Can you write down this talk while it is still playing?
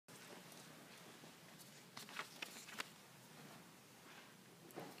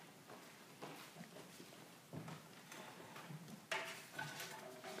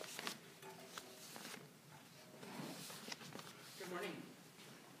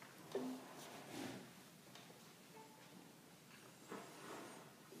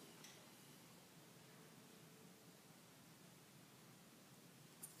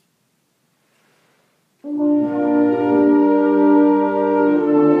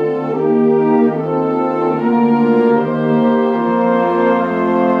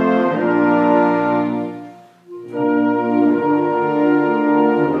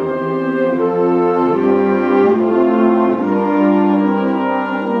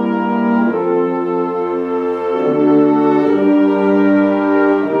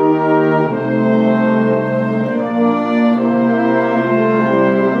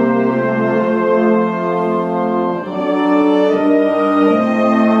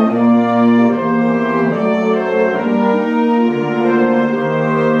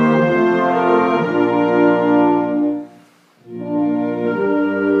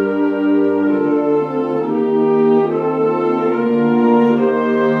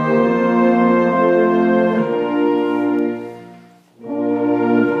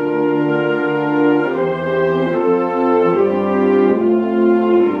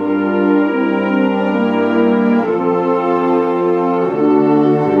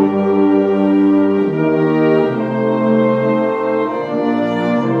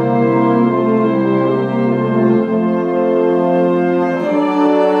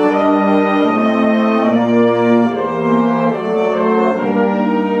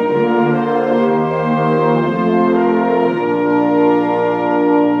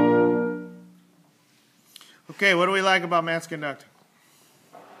Okay, what do we like about mass conducting?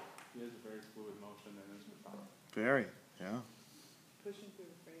 He has a very fluid motion and is profound. Very, yeah. Pushing through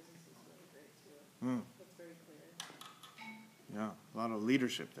the phrases is really great too. That's very clear. Yeah, a lot of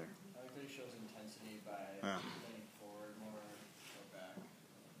leadership there. I like that he shows intensity by leaning forward more or back.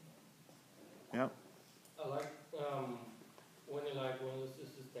 Yeah. I like when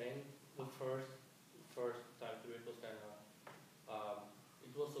it's sustained. The first time through it was kind of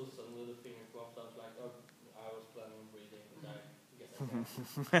it was so suddenly the finger dropped. I was like, oh, I was planning on breathing, and I get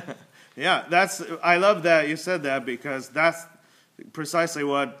that. Yeah, I love that you said that, because that's precisely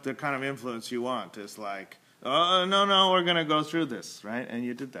what the kind of influence you want. Is like, oh, no, we're going to go through this, right? And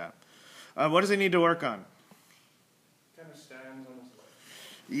you did that. What does he need to work on? Kind of stands on his leg.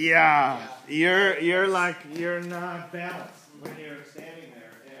 Yeah. You're not balanced when you're standing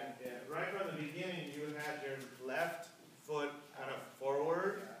there. And right from the beginning, you had your left foot kind of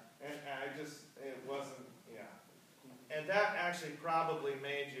forward, and it wasn't, yeah. And that actually probably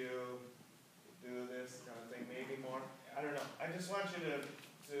made you do this kind of thing, maybe more. I don't know. I just want you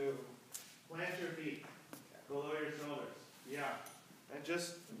to plant your feet below your shoulders. Yeah. And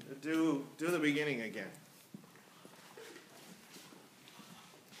just do the beginning again.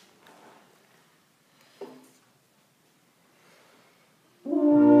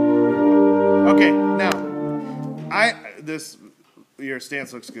 Okay, now, your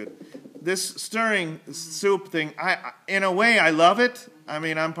stance looks good. This stirring soup thing, in a way, I love it. I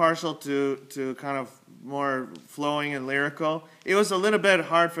mean, I'm partial to kind of more flowing and lyrical. It was a little bit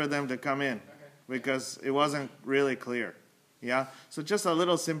hard for them to come in because it wasn't really clear. Yeah, so just a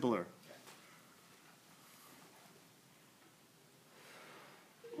little simpler.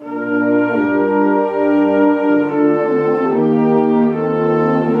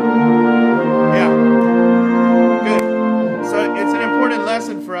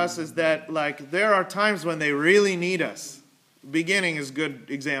 For us is that, like, there are times when they really need us. Beginning is a good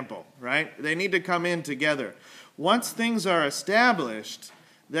example, right? They need to come in together. Once things are established,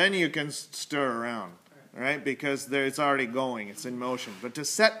 then you can stir around, right? Because it's already going, it's in motion. But to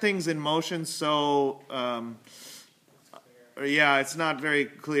set things in motion it's not very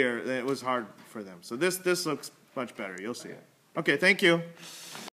clear. It was hard for them. So this looks much better. You'll see it. Okay, thank you.